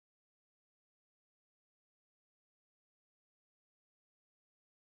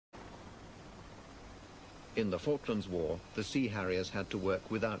In the Falklands War, the Sea Harriers had to work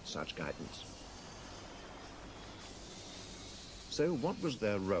without such guidance. So what was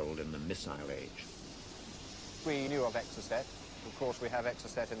their role in the missile age? We knew of Exocet. Of course, we have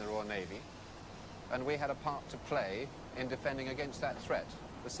Exocet in the Royal Navy. And we had a part to play in defending against that threat.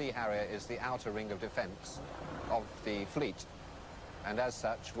 The Sea Harrier is the outer ring of defense of the fleet. And as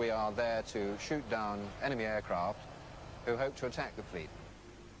such, we are there to shoot down enemy aircraft who hope to attack the fleet.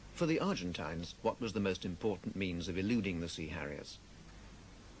 For the Argentines, what was the most important means of eluding the Sea Harriers?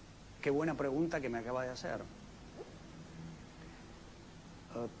 Qué buena pregunta que me acaba de hacer.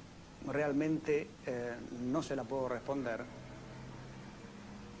 Realmente no se la puedo responder.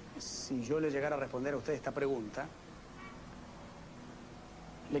 Si yo le llegara a responder a usted esta pregunta,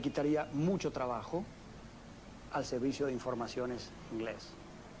 le quitaría mucho trabajo al servicio de informaciones inglés.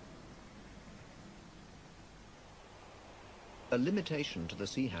 A limitation to the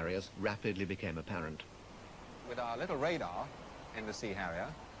Sea Harriers rapidly became apparent. With our little radar in the Sea Harrier,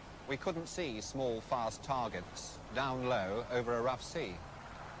 we couldn't see small, fast targets down low over a rough sea.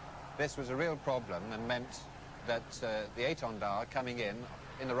 This was a real problem and meant that the Étendard coming in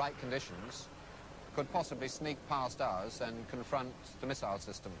the right conditions could possibly sneak past us and confront the missile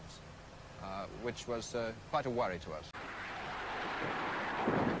systems, which was quite a worry to us.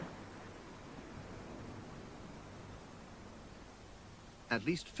 At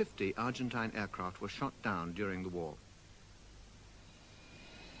least 50 Argentine aircraft were shot down during the war.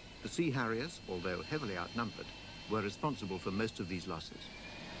 The Sea Harriers, although heavily outnumbered, were responsible for most of these losses.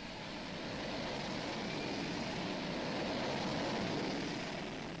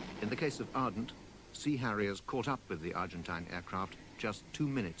 In the case of Ardent, Sea Harriers caught up with the Argentine aircraft just 2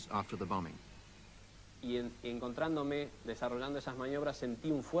 minutes after the bombing. Y encontrándome desarrollando esas maniobras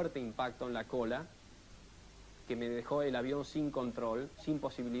sentí un fuerte impacto en la cola que me dejó el avión sin control, sin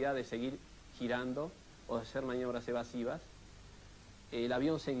posibilidad de seguir girando o de hacer maniobras evasivas. El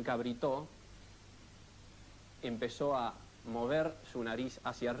avión se encabritó, empezó a mover su nariz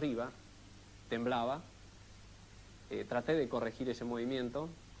hacia arriba, temblaba. Traté de corregir ese movimiento.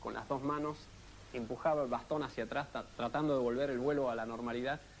 Con las dos manos empujaba el bastón hacia atrás, tratando de volver el vuelo a la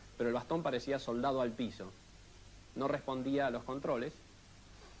normalidad, pero el bastón parecía soldado al piso. No respondía a los controles.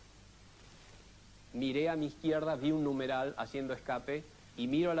 Miré a mi izquierda, vi un numeral haciendo escape y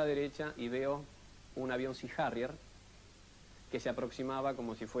miro a la derecha y veo un avión Sea Harrier que se aproximaba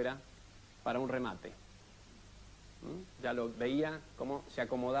como si fuera para un remate. Ya lo veía cómo se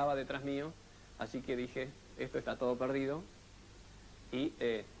acomodaba detrás mío, así que dije, esto está todo perdido, y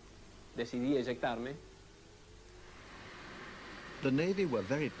decidí eyectarme. The Navy were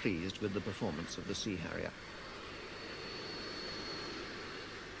very pleased with the performance of the Sea Harrier,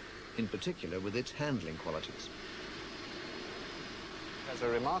 in particular with its handling qualities. It has a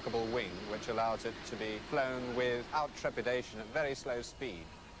remarkable wing which allows it to be flown without trepidation at very slow speed.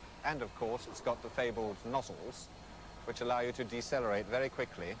 And of course it's got the fabled nozzles which allow you to decelerate very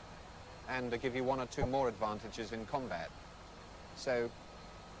quickly and give you one or two more advantages in combat. So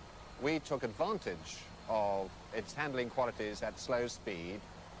we took advantage of its handling qualities at slow speed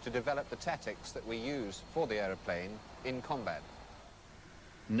to develop the tactics that we use for the aeroplane in combat.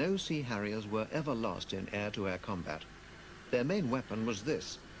 No Sea Harriers were ever lost in air-to-air combat. Their main weapon was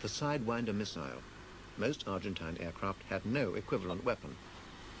this, the Sidewinder missile. Most Argentine aircraft had no equivalent weapon.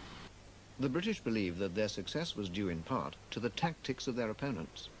 The British believed that their success was due in part to the tactics of their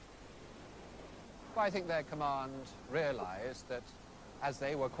opponents. Well, I think their command realized that as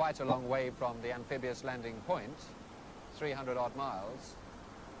they were quite a long way from the amphibious landing point, 300 odd miles,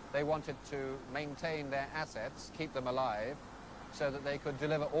 they wanted to maintain their assets, keep them alive, so that they could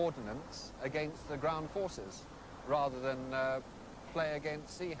deliver ordnance against the ground forces rather than play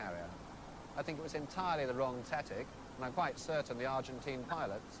against Sea Harrier. I think it was entirely the wrong tactic, and I'm quite certain the Argentine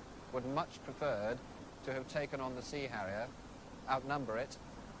pilots would much preferred to have taken on the Sea Harrier, outnumber it,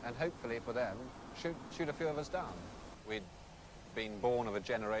 and hopefully for them, shoot a few of us down. We'd been born of a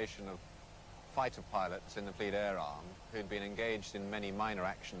generation of fighter pilots in the Fleet Air Arm who'd been engaged in many minor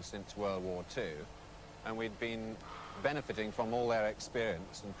actions since World War II, and we'd been benefiting from all their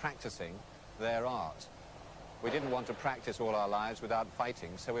experience and practicing their art. We didn't want to practice all our lives without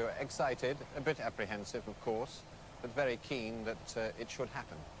fighting, so we were excited, a bit apprehensive, of course, but very keen that it should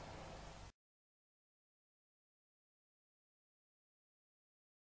happen.